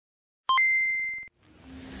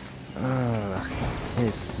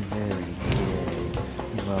is very gay.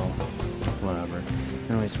 Well, whatever.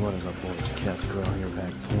 Anyways, what is up, boys? Koral here,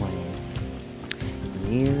 back playing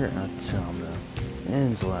NieR Automata.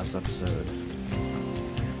 And it's the last episode.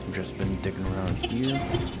 I've just been digging around here.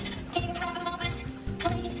 Do you have a moment?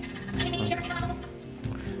 Please, I need your help.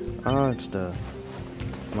 It's the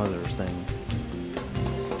mother thing.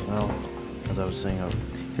 Well, as I was saying,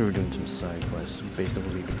 we were doing some side quests.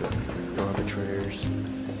 Basically, we could go arbitrators,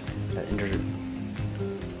 that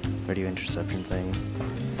radio interception thing,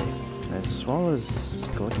 as well as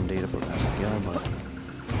collecting data for Pascal, but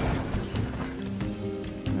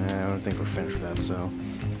I don't think we're finished with that, so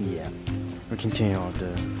yeah. We're continuing on with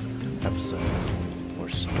the episode, or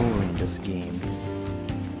story in this game,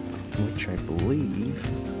 which I believe...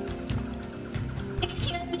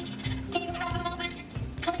 Excuse me, do you have a moment?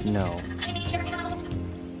 Please, No. I need your help.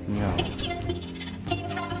 No. Excuse me, do you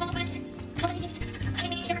have a moment? Please, I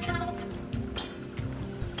need your help.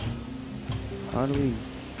 How do we...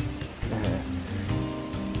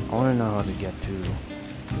 I want to know how to get to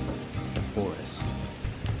the forest.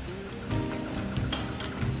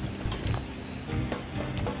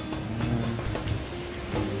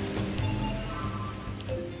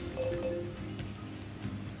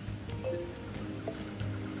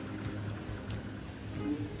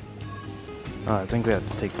 Oh, I think we have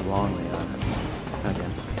to take the long way out. Okay.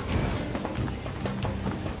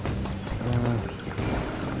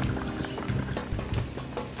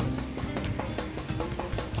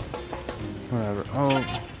 Whatever. Oh.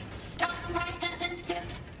 Stop right this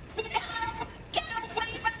instant. No! Get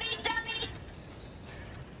away from me, dummy!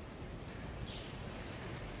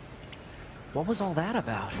 What was all that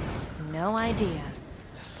about? No idea.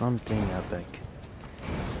 Something epic.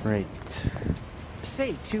 Right.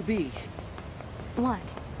 Say, 2B, What?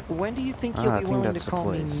 when do you think I you'll be think willing to that's the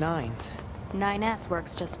call me place. Nines? 9S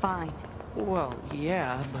works just fine. Well,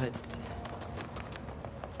 yeah, but...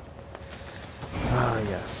 Ah,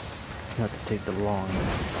 yes. You have to take the long way.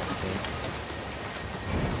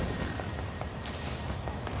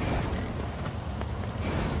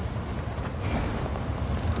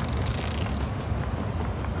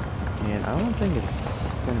 And I don't think it's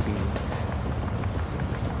gonna be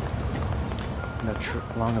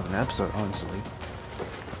that long of an episode, honestly.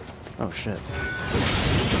 Oh shit.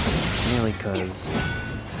 Mainly cause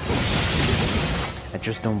I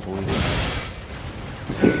just don't believe it.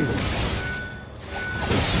 I'm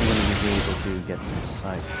gonna be able to get some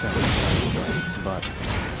side quests, but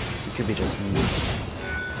it could be just me.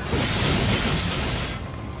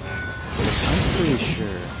 I'm pretty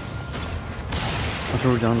sure after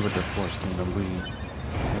we're done with the Force Kingdom, we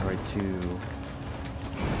head right to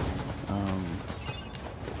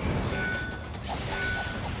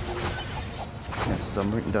yeah,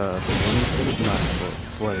 submarine, the floating city, not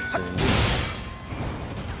flooded city.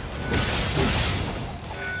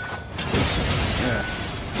 Yeah.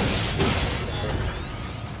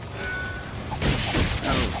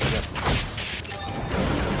 Oh, shit.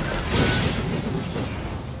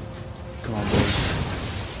 Come on, boys.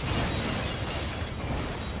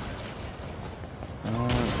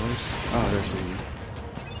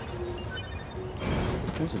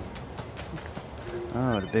 There's a...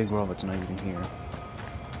 Oh, the big robot's not even here.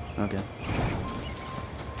 Okay.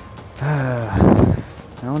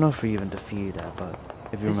 I don't know if we even defeated that, but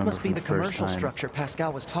if you This remember must be from the the first commercial time, structure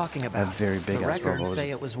Pascal was talking that about. very big The ass robot records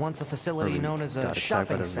say it was once a facility known as a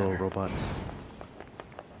shopping center. Little robots.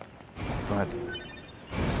 But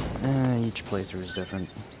each playthrough is different.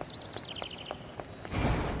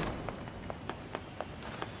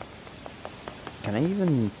 Can I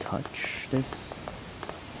even touch this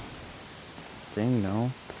thing?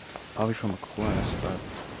 No. Probably from a quest, but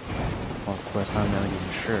well, quest I'm not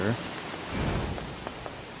even sure.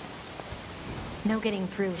 No getting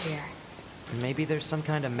through here. Maybe there's some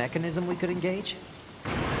kind of mechanism we could engage?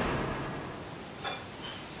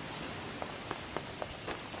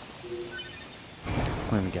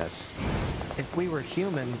 Let me guess. If we were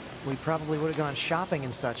human, we probably would have gone shopping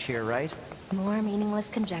and such here, right? More meaningless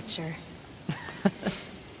conjecture.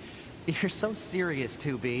 You're so serious,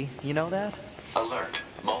 2B. You know that? Alert.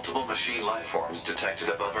 Multiple machine life forms detected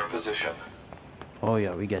above our position. Oh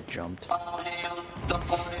yeah, we get jumped. All hail the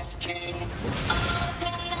Forest King. All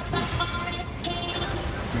hail the Forest King.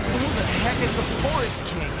 Who the heck is the Forest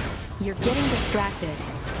King? You're getting distracted.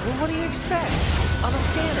 Well, what do you expect? I'm a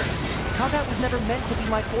scanner. Combat was never meant to be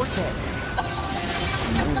my forte.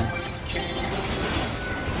 Forest King.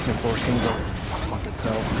 The Force King go fuck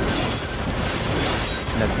itself.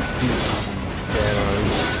 That dude's dead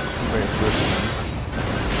already. Very first one.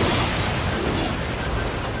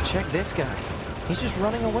 Check this guy. He's just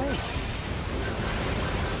running away.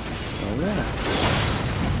 Oh yeah.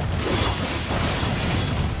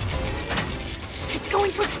 It's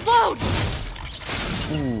going to explode!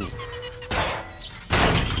 Ooh.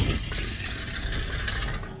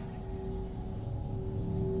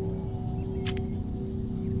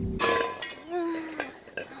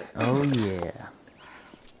 Oh yeah.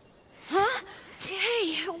 Huh?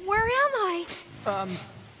 Hey, where am I?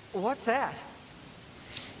 What's that?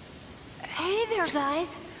 Hey there,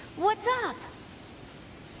 guys. What's up?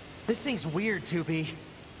 This thing's weird, 2B.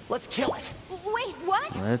 Let's kill it. Wait,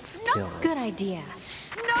 what? Let's No. kill it. Good idea.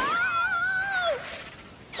 No!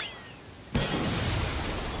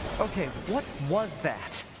 Okay, what was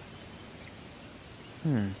that?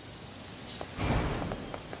 Unknown.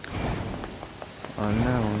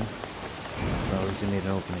 Oh, at least he made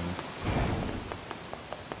an opening.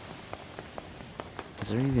 Is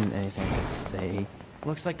there even anything I could say?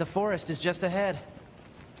 Looks like the forest is just ahead.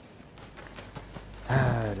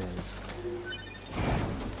 Ah, it is.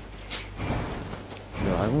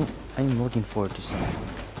 No, I'm looking forward to some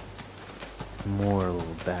more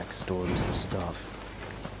little backstories and stuff.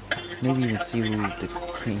 Maybe even see who the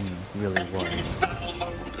king really was.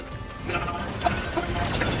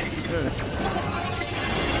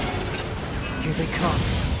 Here they come.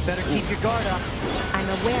 Better keep your guard up. I'm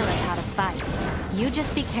aware of how to fight. You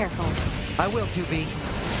just be careful. I will, 2B.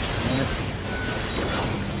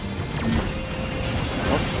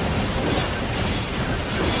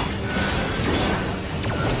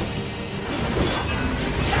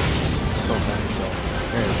 Go back, go.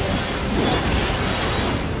 There we go.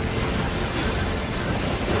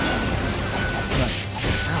 Nice.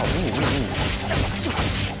 Ow, ooh, ooh, ooh.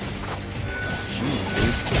 Jeez,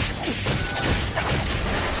 dude.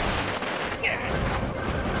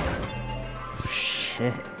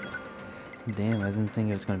 Shit. Damn, I didn't think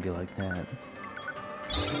it was gonna be like that.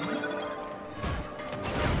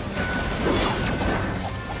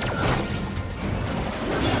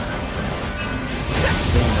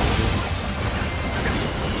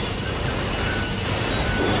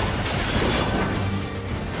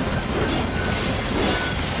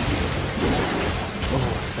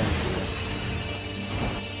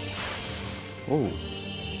 Oh.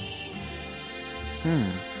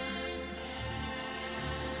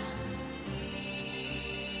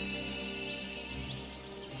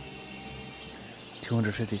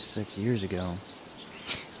 256 years ago.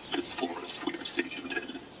 This forest we are stationed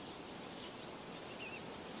in.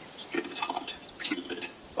 It is hot, humid,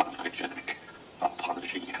 unhygienic, a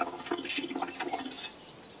punishing hell for machine life forms.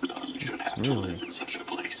 None should have to live in such a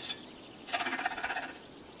place.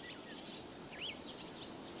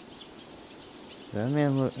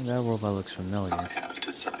 That robot looks familiar. I have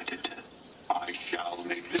decided. I shall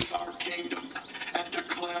make this our kingdom and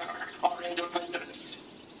declare our independence.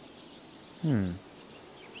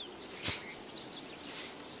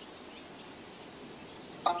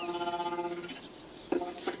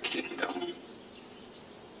 What's a kingdom?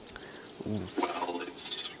 Ooh. Well,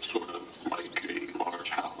 it's sort of like a large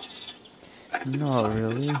house. And Not inside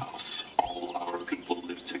really. this house, all our people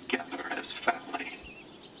live together as family.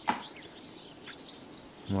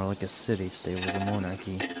 More like a city-state with a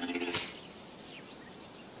monarchy.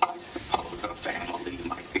 I suppose a family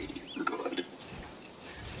might be good.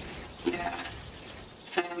 Yeah,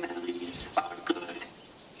 families are good.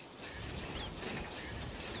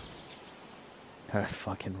 That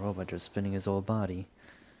fucking robot just spinning his whole body.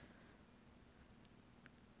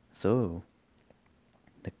 So,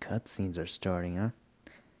 the cutscenes are starting, huh?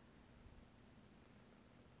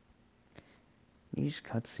 These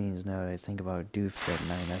cutscenes, now that I think about it, do fit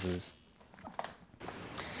 9S's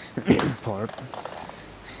part.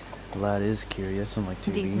 The lad is curious, unlike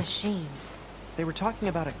 2B. These machines. They were talking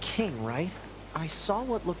about a king, right? I saw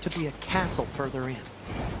what looked to be a castle further in.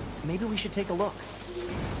 Maybe we should take a look.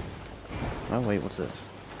 Oh wait, what's this?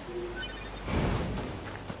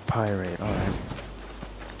 Pirate, alright.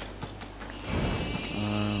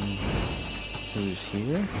 Who's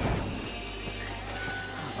here?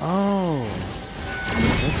 Oh!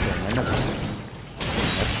 Okay, I know this.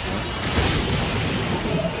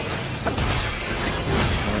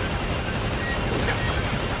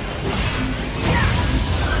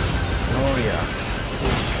 Oh yeah.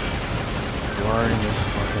 Starting this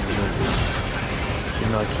fucking movie. Even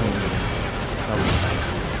though I can't even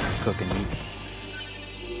cook and eat.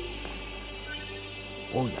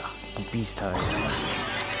 Oh yeah, beast hide.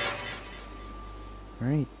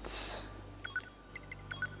 Right.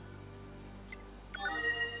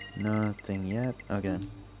 Nothing yet. Okay.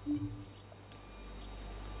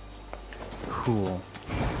 Cool.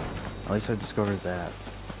 At least I discovered that.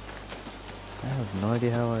 I have no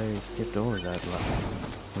idea how I skipped over that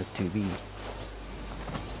with 2B.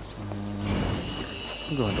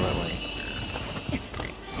 I'm going the right way.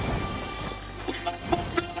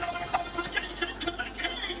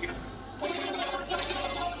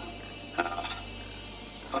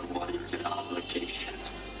 But what is an obligation?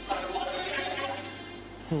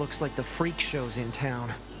 Looks like the freak show's in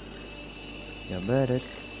town. You bet it.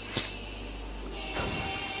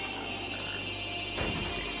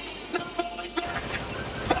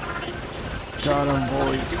 Got him,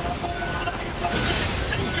 boys.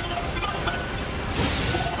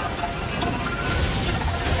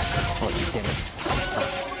 Oh, damn it.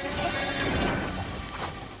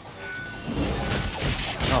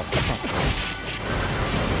 Oh, fuck.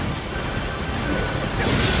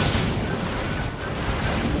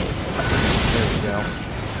 There we go.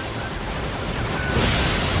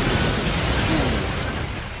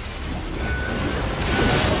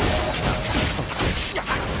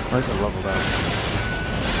 At least I leveled up.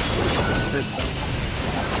 Good stuff.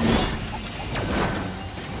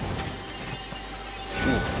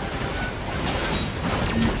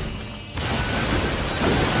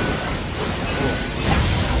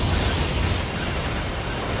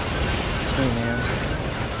 Hey, man.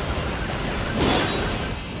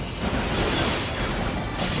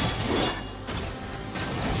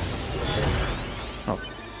 Oh,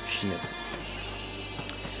 shit.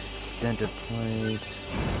 Dented plate.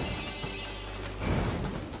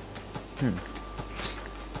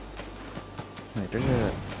 Wait,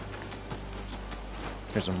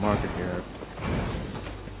 there's a marker here.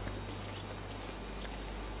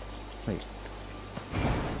 Wait.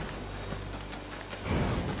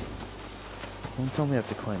 Don't tell me I have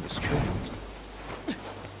to climb this tree.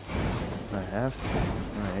 I have to.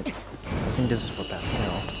 Alright. I think this is for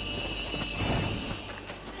Pascal.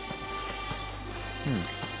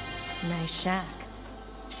 Nice shack.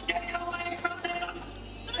 Stay away from them!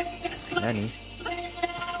 Nanny.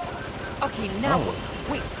 Okay, now Oh.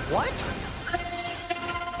 wait, what?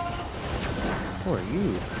 Who are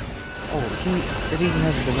you? Oh, it even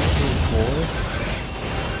has the number 4?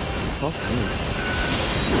 Fuck me.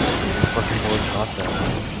 Fucking board cost that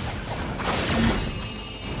one.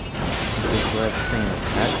 Is this the same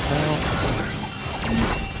attack style?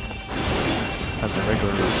 As the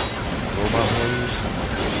regular robot warriors?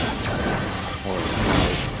 Or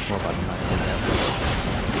robot knight, whatever.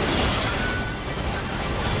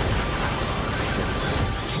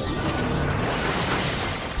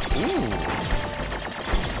 Ooh.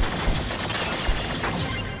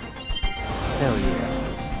 Hell yeah.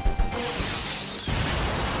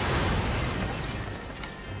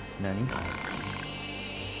 Nanny?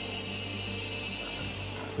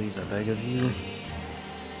 Please, I beg of you.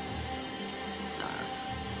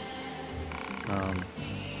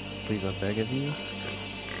 Please, I beg of you.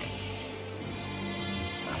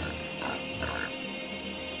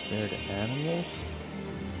 Spare the animals?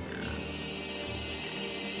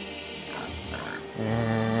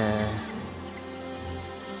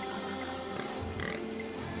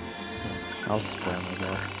 I'll spare them, I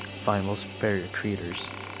guess. Fine, we'll spare your creators.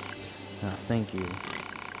 Thank you.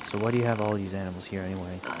 So why do you have all these animals here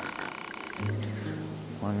anyway?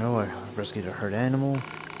 Well, I know I rescued a hurt animal.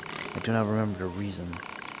 I do not remember the reason.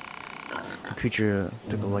 The creature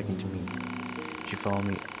took a liking to me. She followed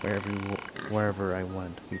me wherever I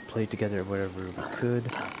went. We played together wherever we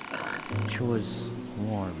could. She was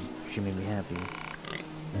warm. She made me happy.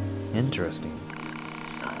 Interesting.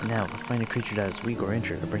 Now, find a creature that is weak or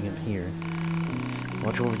injured and bring him here.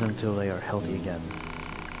 Watch over them until they are healthy again.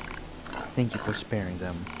 Thank you for sparing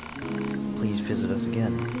them. Please visit us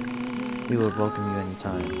again. We will welcome you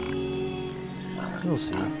anytime. We'll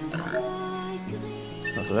see.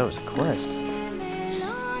 Oh, so that was a quest.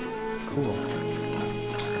 Cool.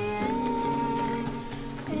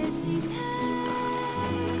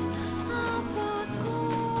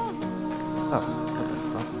 Oh, what the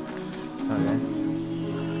fuck? Okay.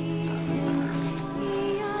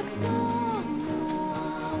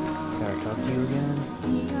 Gotta talk to you again?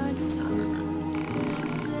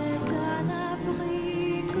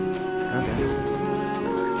 Okay.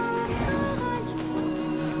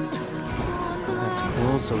 That's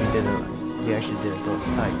cool, so we actually did a little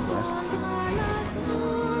side quest.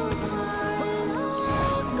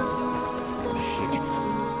 Shit.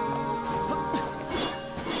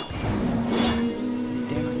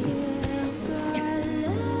 Damn it.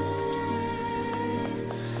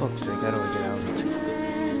 Fuck's sake, how do I get out?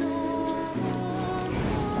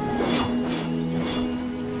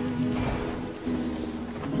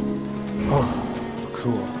 Oh,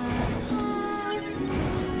 cool.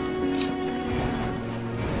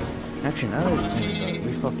 Actually, now that I think about it,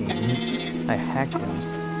 we fucking... I hacked him,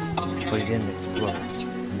 but he didn't explode.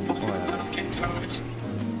 Whatever.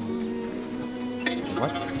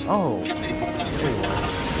 What? Oh! There he was.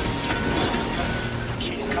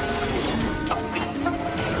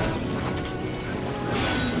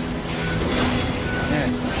 Yeah,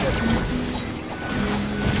 shit.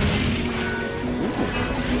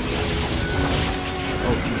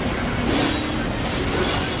 Oh, jeez.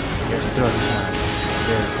 There's still a slime.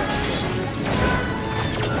 There's that.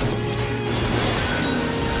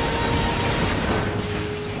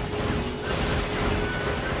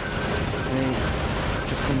 Hey,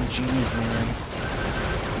 just some G's, man.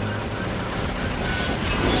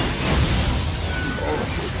 Oh,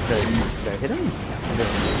 did I hit him?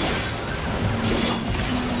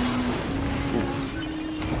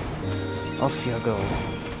 Ooh. Off you go.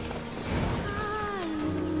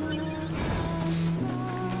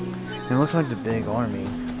 It looks like the big army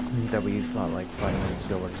that we fought like 5 minutes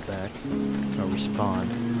ago is back. Or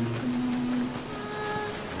respawned.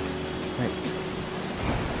 Right.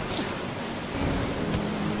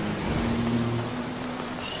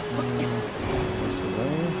 This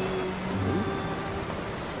way.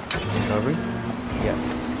 Recovery? Yes.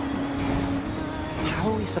 How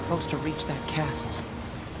are we supposed to reach that castle?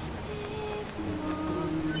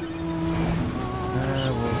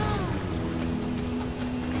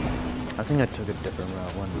 I think I took a different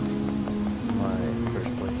route when my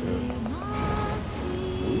first playthrough.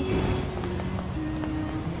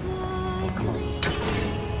 Oh, come on.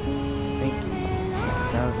 Thank you.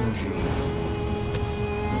 1,000 G.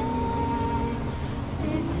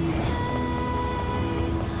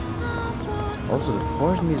 Also, the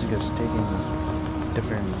forest music is taking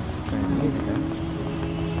different music. I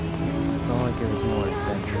felt like it was more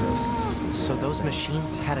adventurous. So those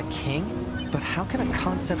machines had a king? But how can a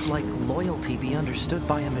concept like loyalty be understood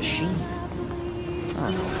by a machine?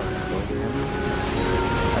 I don't know.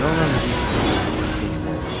 I don't know if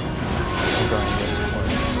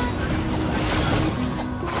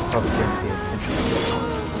probably didn't pay attention to it.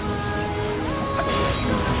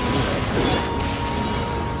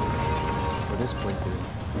 For this playthrough.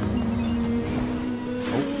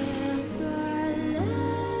 Oh.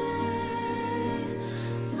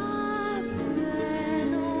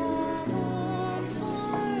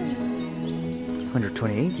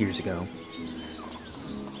 128 years ago.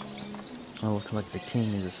 Oh, looks like the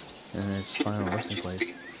king is in his final resting place.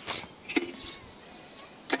 He's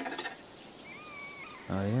dead.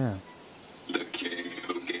 Oh yeah. The king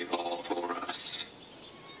who gave all for us.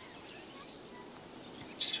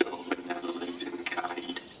 So benevolent and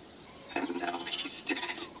kind. And now he's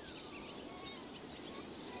dead.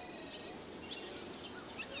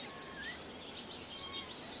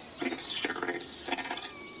 It sure is sad.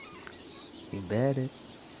 You bet it.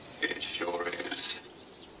 It sure is.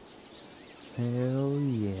 Hell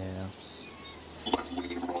yeah. But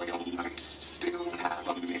we royal knights still have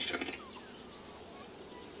a mission.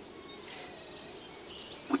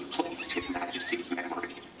 We placed His Majesty's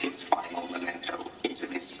memory, his final memento, into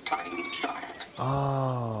this tiny child.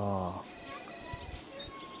 Oh.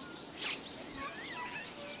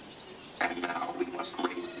 And now we must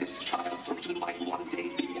raise this child so he might one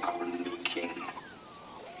day be our new king.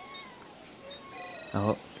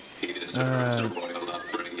 Oh. He deserves a royal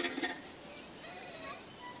upbringing.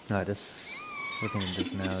 No, this. Looking at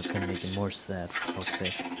this now, it's gonna make it more sad, for fuck's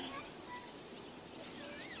sake.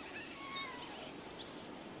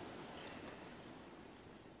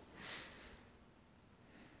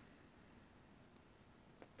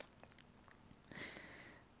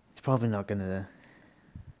 It's probably not gonna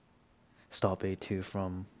stop A2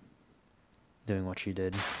 from doing what she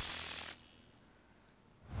did.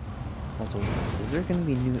 Also, is there gonna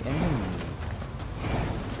be new enemy?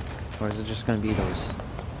 Or is it just gonna be those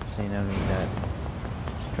same enemies that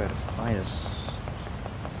try to fight us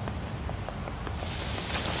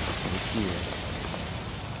over here?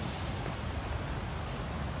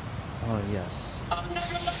 Oh yes.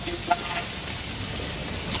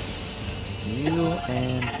 You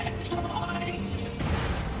and...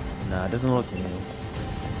 Nah, it doesn't look new.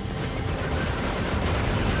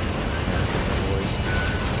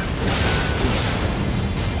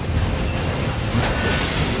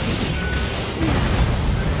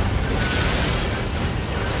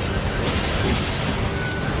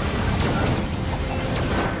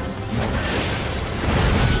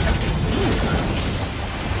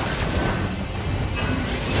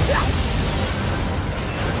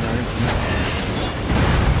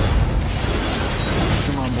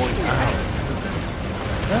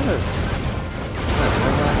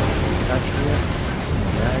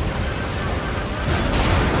 Yeah.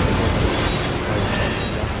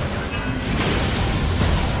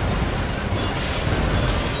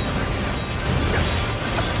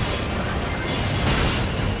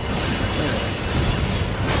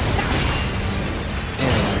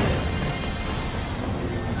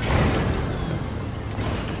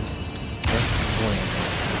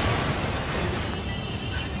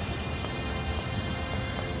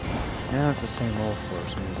 it's the same old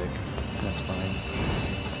force music. That's fine.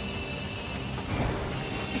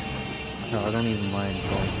 No, I don't even mind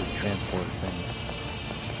going through the transport things.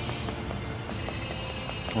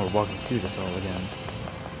 Or walking through this all again.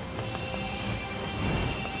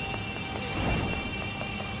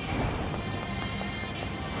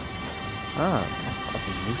 Ah,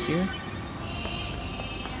 fucking moose here?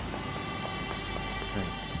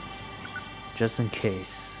 Right. Just in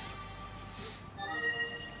case.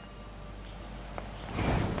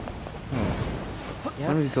 Yep,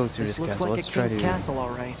 Why don't we go through this looks castle? like Let's a try king's to... castle, all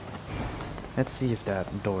right. Let's see if that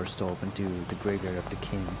door is still open to the graveyard of the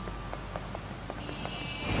king.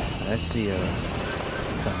 Let's see something.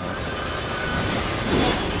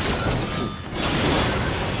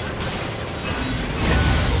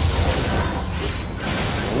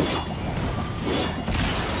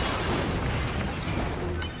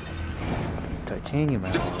 Titanium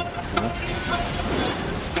alloy.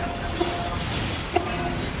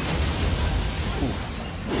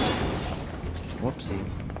 Whoopsie.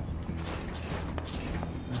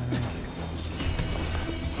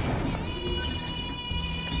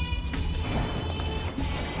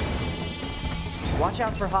 Watch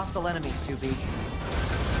out for hostile enemies, 2B.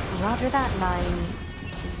 Roger that, 9.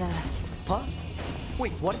 Huh?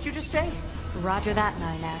 Wait, what did you just say? Roger that,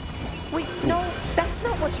 9S. Wait, no, that's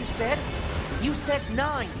not what you said. You said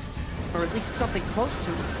 9s. Or at least something close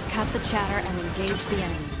to it. Cut the chatter and engage the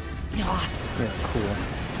enemy. Ah, Yeah, cool.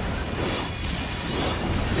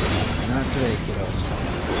 Not today, kiddos.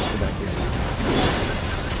 Let's go back here.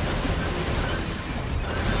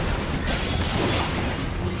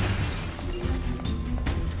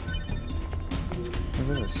 Look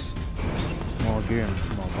at this. Small gear and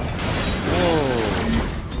small weapon.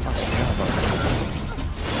 Whoa! I forgot about that.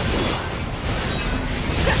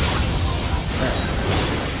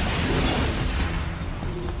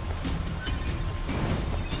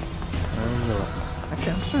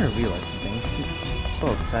 Actually, I'm starting to realize something. It's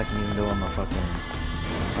still attacking me even though I'm a fucking...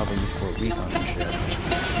 probably used for recon and shit. Yeah,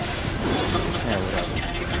 whatever.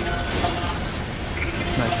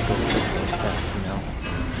 It's nice to go physical attack, you know?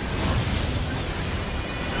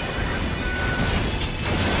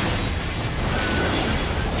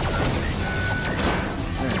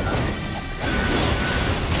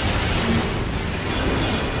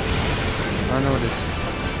 I noticed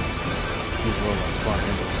these robots spawn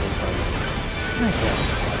into so far. It's nice to have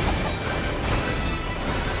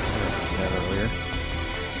that earlier.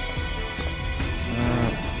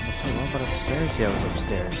 Was the robot upstairs? Yeah, it was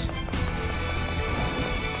upstairs.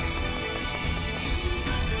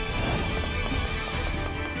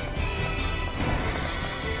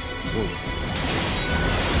 Whoa.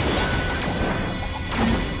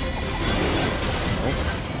 Nope.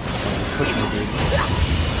 Push me, dude.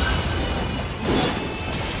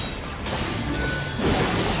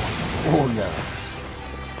 Oh no.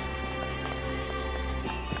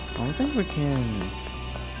 I don't think we can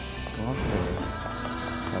go up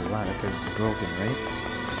the ladder because it's broken, right?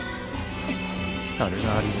 No, there's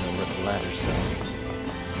not even a ladder, so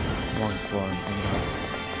one floor and thing up.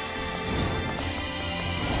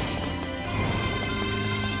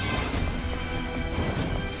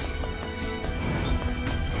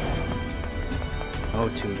 Oh,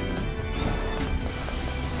 two.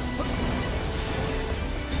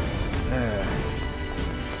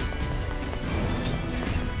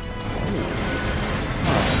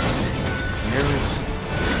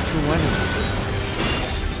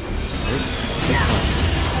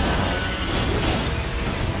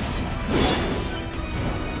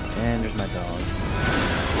 And there's my dog.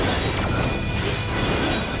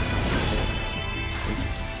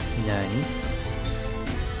 Nani?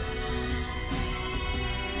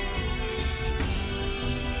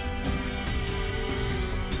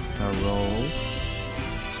 A roll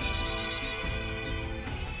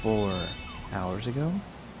 4 hours ago.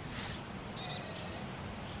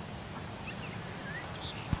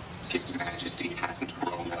 His Majesty hasn't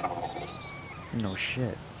grown at all. No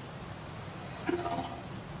shit. No,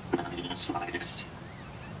 not in the slightest.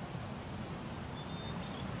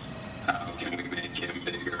 How can we make him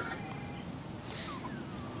bigger?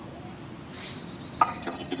 I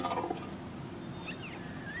don't know.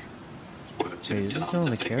 Wait, is this still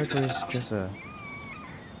in the carriage or is it just a...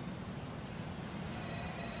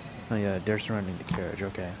 Oh yeah, they're surrounding the carriage,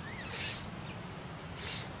 okay.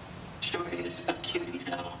 Sure is a kitty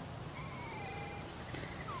though.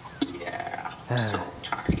 Yeah, so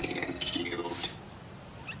tiny and cute.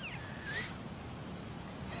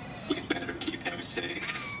 We better keep him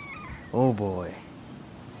safe. Oh boy.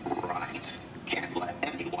 Right. Can't let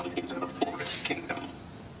anyone into the Forest Kingdom.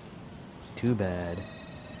 Too bad.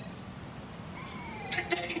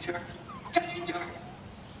 Danger! Danger!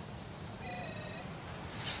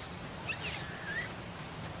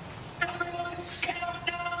 Everyone, get out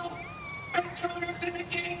now! Intruders in the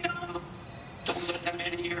kingdom! Don't let them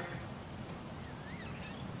in here.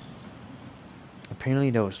 Apparently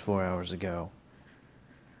that was 4 hours ago.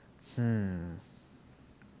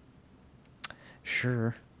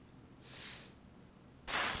 Sure.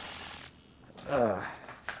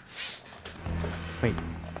 Wait,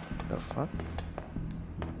 the fuck?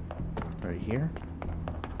 Right here?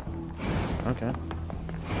 Okay.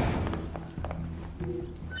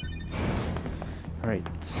 Right.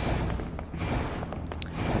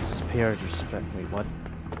 Let's pay our respect. Wait, what?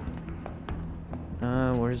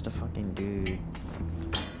 Where's the fucking dude?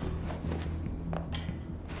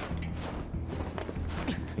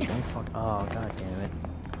 Wait, don't fuck. Oh, god damn it.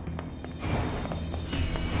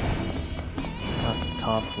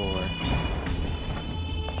 Top floor.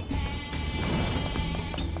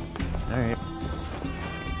 Alright.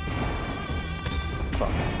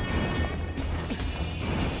 Fuck.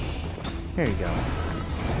 There you go.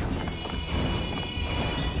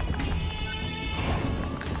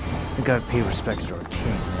 We gotta pay respects to our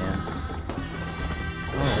king, man.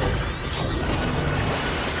 Oh.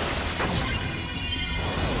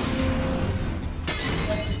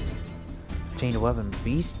 Obtained a weapon.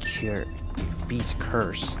 Beast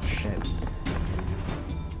curse. Shit.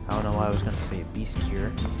 I don't know why I was gonna say beast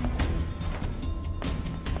cure.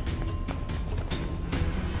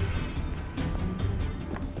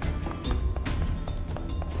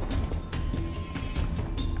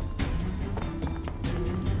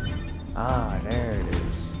 Ah, there it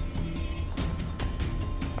is.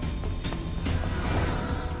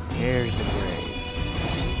 Here's the grave.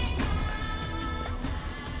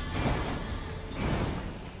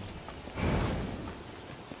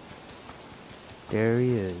 There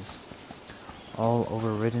he is, all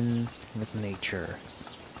overridden with nature.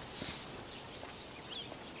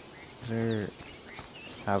 Is there...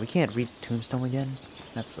 we can't read Tombstone again?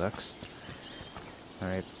 That sucks.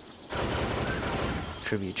 Alright.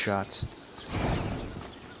 Tribute shots.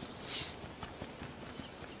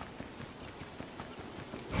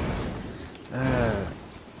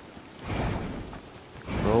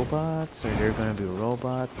 Robots? Are there gonna be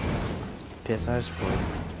robots? Piss us for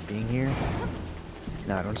being here?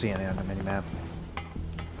 No, I don't see any on the minimap.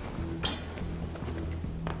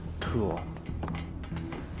 Cool.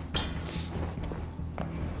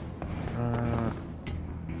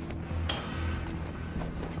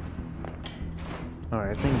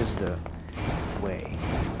 Alright, I think this is the way.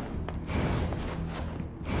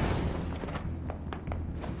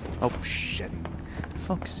 Oh shit.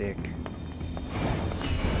 Fuck's sake.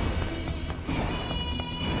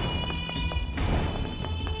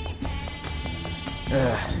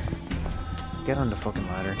 Get on the fucking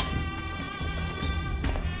ladder.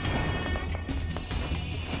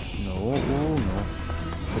 No, oh no.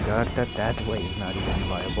 Forgot that that way is not even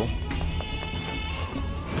viable.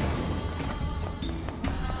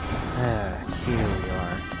 Here we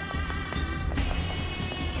are.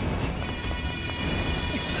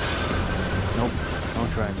 Nope,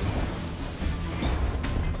 don't try me.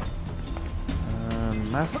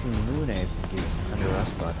 Master Moon, I think, is under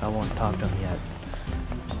us, but I won't talk to him yet.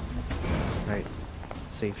 Right,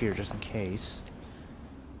 save here just in case.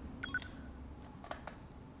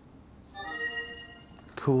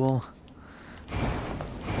 Cool.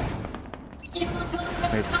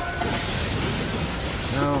 Wait.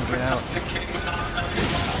 No, get out.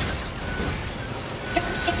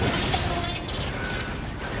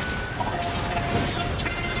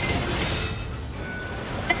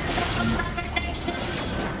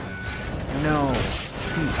 No.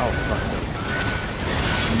 Oh, fuck.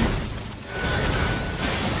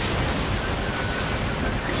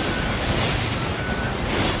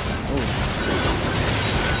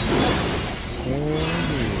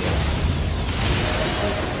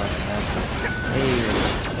 Hey,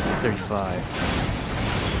 35.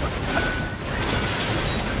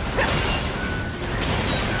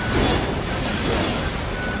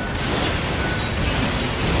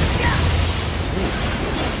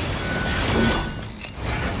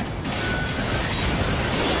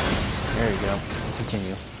 There you go.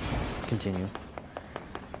 Continue. Let's continue.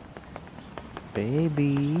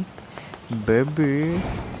 Baby. Baby.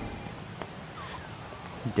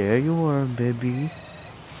 There you are, baby.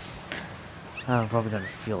 I'm probably gonna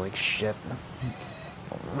feel like shit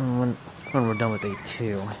when we're done with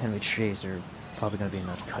A2, and the chase are probably gonna be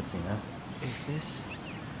another cutscene, huh? Is this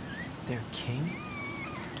their king?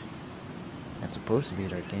 That's supposed to be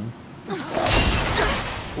their king.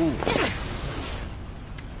 Ooh.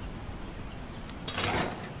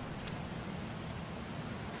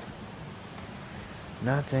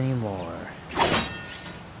 Not anymore.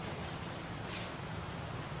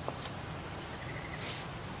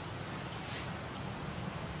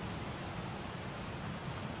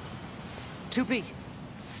 2B,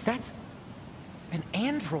 that's an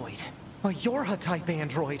android. A Yorha-type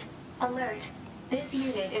android. Alert. This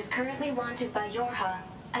unit is currently wanted by Yorha.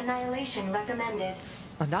 Annihilation recommended.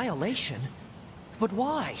 Annihilation? But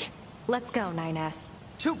why? Let's go, 9S.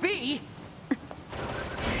 2B?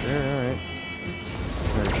 Sure, alright.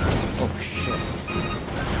 Oh shit.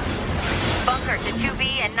 Bunker to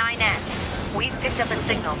 2B and 9S. We've picked up a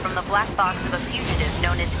signal from the black box of a fugitive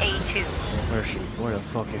known as A2. Where is she? Where the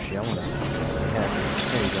fuck is she? I wanna... Yeah,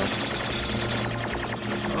 there you go.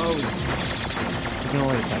 Oh! You can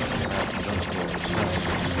always have to get out. Don't worry, it's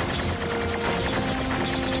fine.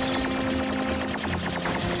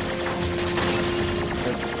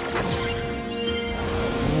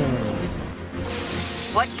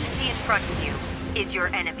 What you see in front of you is your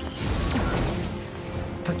enemy.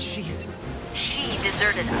 But she's... She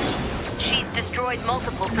deserted us. She's destroyed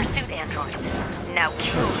multiple pursuit androids. Now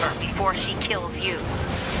kill her before she kills you.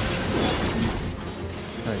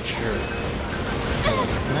 Alright, sure.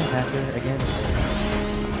 Can I hack her again?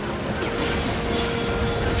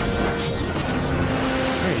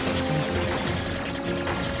 There you go.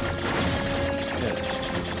 Good.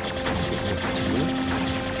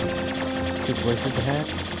 Two places to hack.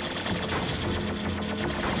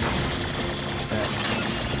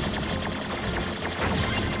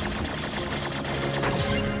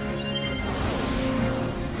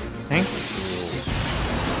 Thank you.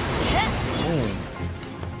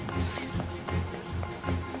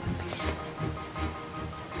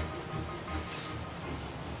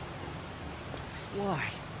 Why?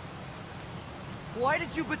 Why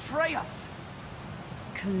did you betray us?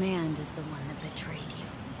 Command is the one that betrayed you.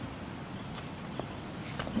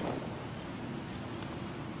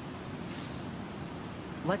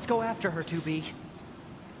 Let's go after her, 2B.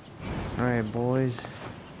 Alright, boys.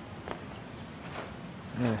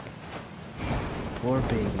 Poor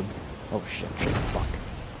baby. Oh shit, fuck.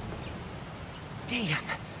 Damn,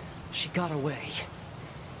 she got away.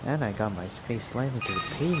 And I got my face slammed into the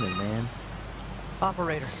pavement, man.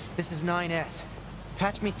 Operator, this is 9S.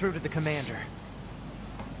 Patch me through to the commander.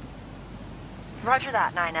 Roger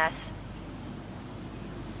that, 9S.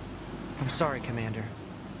 I'm sorry, Commander.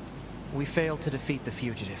 We failed to defeat the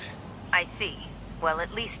fugitive. I see. Well,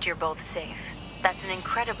 at least you're both safe. That's an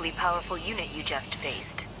incredibly powerful unit you just faced.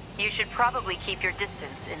 You should probably keep your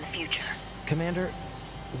distance in the future. Commander,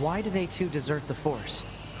 why did A2 desert the Force?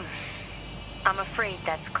 I'm afraid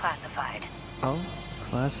that's classified. Oh?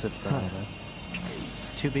 Classified.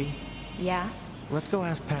 2B, Yeah? let's go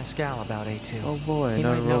ask Pascal about A2. Oh boy, He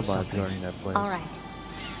another might know robot something. guarding that place. Alright.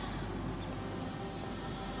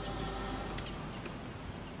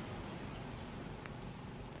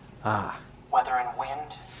 Ah. Whether in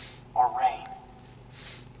wind or rain,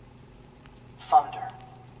 thunder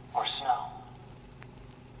or snow,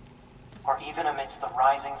 or even amidst the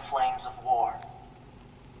rising flames of war,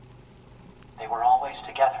 they were always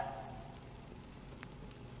together.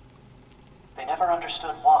 They never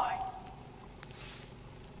understood why,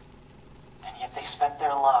 and yet they spent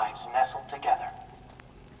their lives nestled together.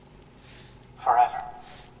 Forever.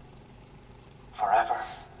 Forever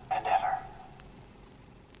and ever.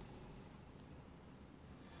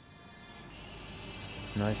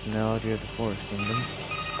 Nice analogy of the Forest Kingdom.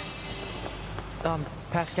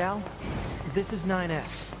 Pascal? This is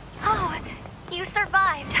 9S. Oh, you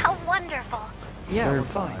survived. How wonderful. Yeah, we're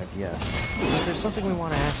Certified, fine. yes. But there's something we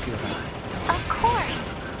want to ask you about. Of course.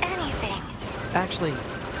 Anything. Actually,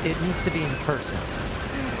 it needs to be in person.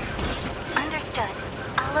 Understood.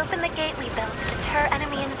 I'll open the gate we built to deter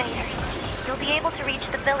enemy invaders. You'll be able to reach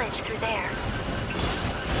the village through there.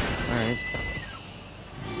 Alright.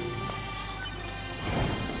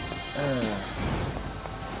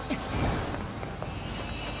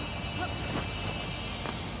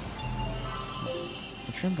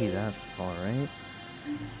 It shouldn't be that far, right?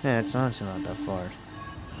 Yeah, it's honestly not that far.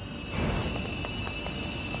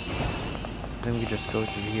 Then we just go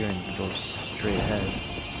through here and go straight ahead.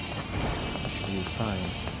 That should be fine.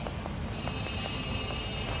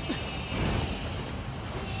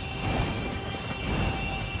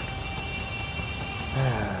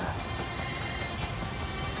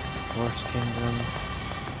 Forest Kingdom.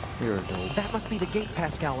 You're dope. That must be the gate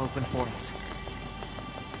Pascal opened for us.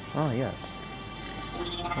 Oh, yes. We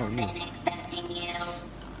have been expecting you.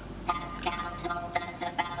 Pascal told us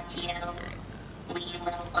about you. We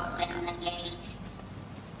will open the gate.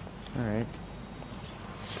 Alright.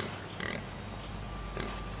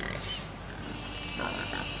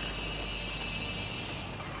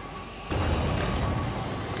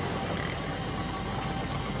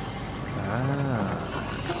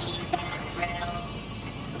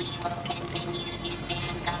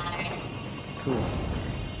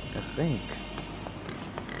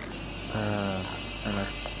 And I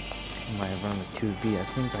might run with 2B. I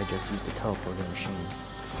think I just used the teleporter machine.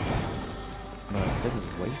 But this is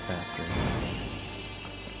way faster.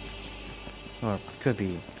 Or could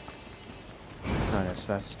be not as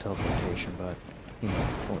fast as teleportation, but you know,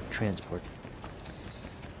 or transport.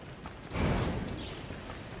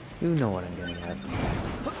 You know what I'm getting at.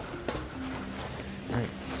 Right.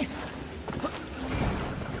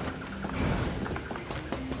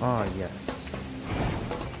 Oh yes.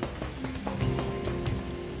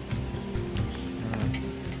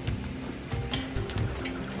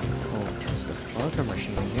 Other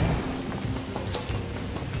machine again.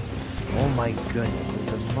 Oh my goodness, is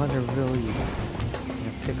the mother really in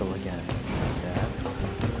a pickle again? Like that.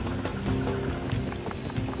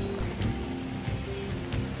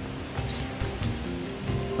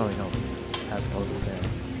 Oh wait, no. Pascal isn't there.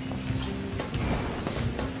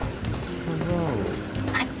 Hello.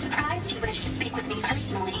 I'm surprised you wish to speak with me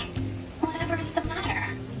personally. Whatever is the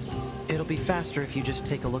matter? It'll be faster if you just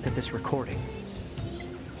take a look at this recording.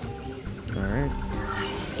 Alright.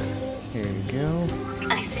 Here you go.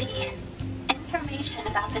 I see. Information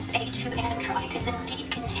about this A2 android is indeed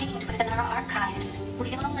contained within our archives.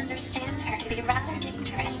 We all understand her to be rather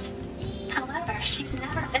dangerous. However, she's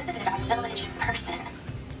never visited our village in person.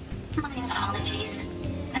 My apologies.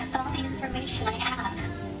 That's all the information I have.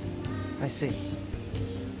 I see.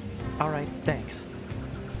 Alright, thanks.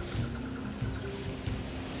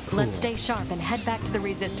 Let's stay sharp and head back to the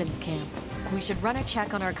resistance camp. We should run a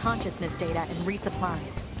check on our consciousness data and resupply.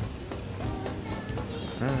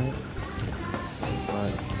 Alright.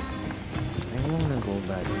 But I want to go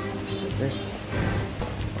back to this.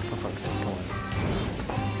 Oh, for fuck's sake, come on.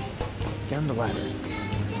 Get on the ladder.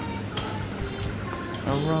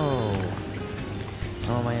 Hurrah!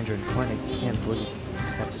 Oh, my Android friend, I can't believe I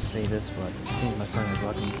have to say this, but it seems my son has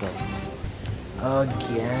locked himself.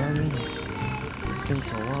 Again? It's been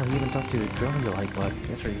so long, he even talked to a girl he liked, but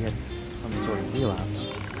yesterday he had some sort of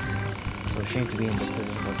relapse. So ashamed to be in this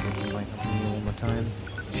position, but you might have to me one more time.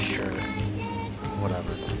 Sure.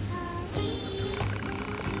 Whatever.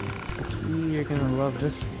 You're gonna love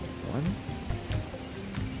this one?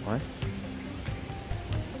 What?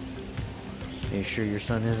 Are you sure your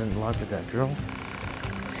son isn't locked with that girl?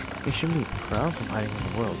 You shouldn't be proud from hiding in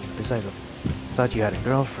the world. Besides, I thought you had a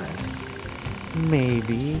girlfriend.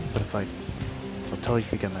 Maybe, but if I'll tell you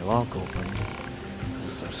if you get my lock open. This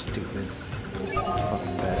is so stupid.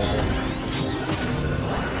 Fucking bad at it.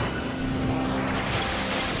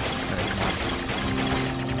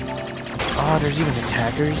 Oh, there's even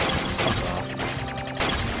attackers? Fuck off.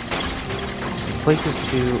 Places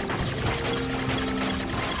to...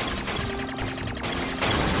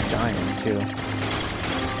 dying, too.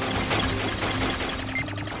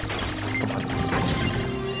 Come on.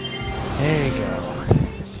 There you go.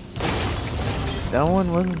 That one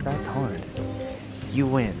wasn't that hard. You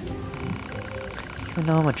win. You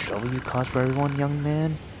know how much trouble you cause for everyone, young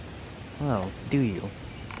man? Well, do you?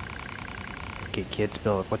 Okay, kid,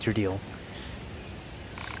 spill it. What's your deal?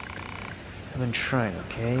 I've been trying,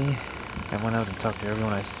 okay? I went out and talked to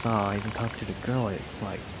everyone I saw. I even talked to the girl I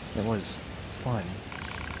liked. It was fun.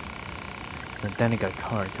 But then it got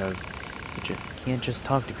hard, because you can't just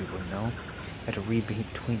talk to people, you know? I had to read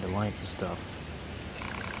between the lines and stuff.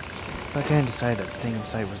 So I kind of decided that the thing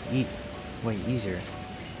inside was way easier.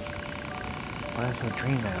 But I have a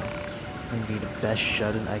dream now. I'm gonna be the best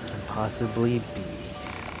shut-in I can possibly be.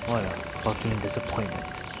 What a fucking disappointment.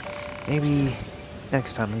 Maybe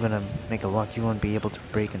next time I'm gonna make a lock you won't be able to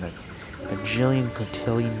break in a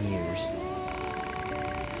cotillion years.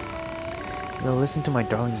 You'll listen to my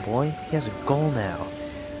darling boy? He has a goal now.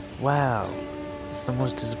 Wow. It's the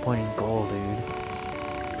most disappointing goal, dude.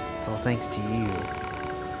 It's all thanks to you.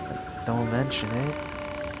 But don't mention it.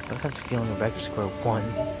 I have the feeling we're back to square one.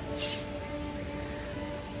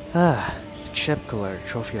 Ah, chip collector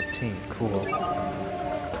trophy obtained. Cool.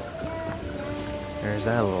 There's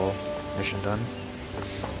that little mission done.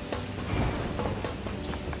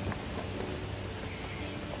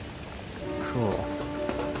 Cool.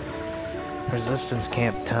 Resistance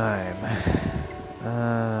camp time.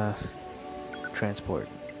 Transport.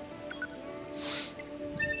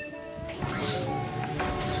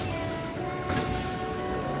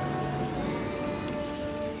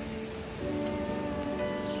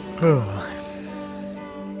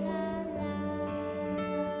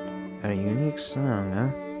 Got a unique song, huh?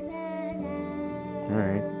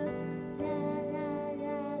 Alright.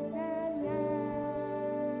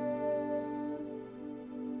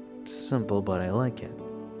 Simple, but I like it.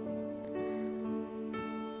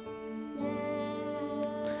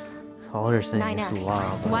 All they're saying is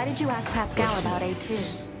law, but... Why did you ask Pascal about A2?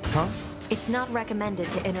 Huh? It's not recommended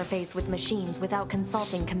to interface with machines without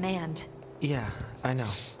consulting command. Yeah, I know.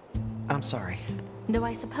 I'm sorry. Though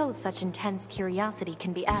I suppose such intense curiosity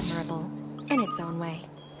can be admirable, in its own way.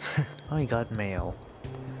 Oh, you got mail.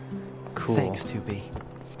 Cool. Thanks, 2B.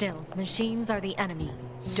 Still, machines are the enemy.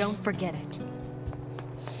 Don't forget it.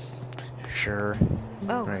 Sure.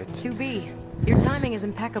 Oh, Right. 2B. Your timing is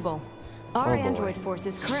impeccable. Our Oh, boy. android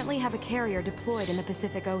forces currently have a carrier deployed in the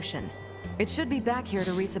Pacific Ocean. It should be back here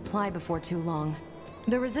to resupply before too long.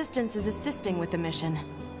 The Resistance is assisting with the mission,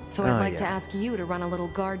 so I'd Oh, like to yeah. ask you to run a little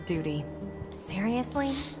guard duty.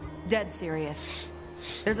 Seriously? Dead serious.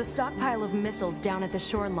 There's a stockpile of missiles down at the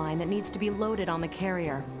shoreline that needs to be loaded on the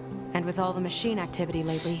carrier. And with all the machine activity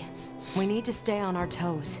lately, we need to stay on our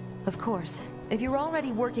toes. Of course, if you're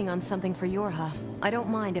already working on something for Yorha, I don't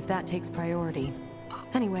mind if that takes priority.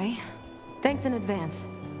 Anyway, thanks in advance.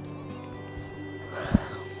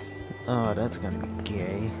 Oh, that's gonna be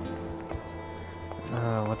gay.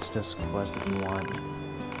 What's this quest that you want?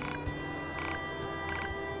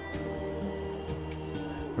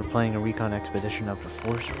 We're playing a recon expedition of the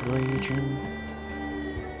Force region.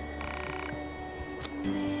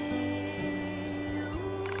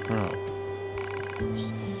 Oh.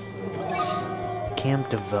 Camp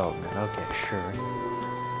development. Okay, sure.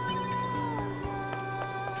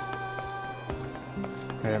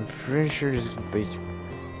 Alright, I'm pretty sure this is basically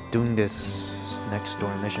doing this next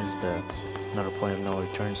story mission is another point of no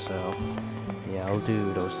return, so yeah, I'll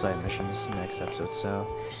do those side missions next episode, so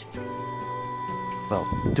well,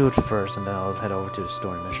 do it first and then I'll head over to the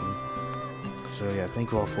story mission. So yeah,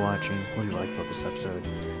 thank you all for watching. What do you like about this episode?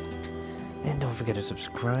 And don't forget to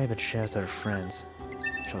subscribe and share with other friends.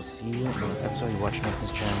 Shall see you in the next episode. You're watching up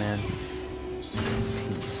this channel, man.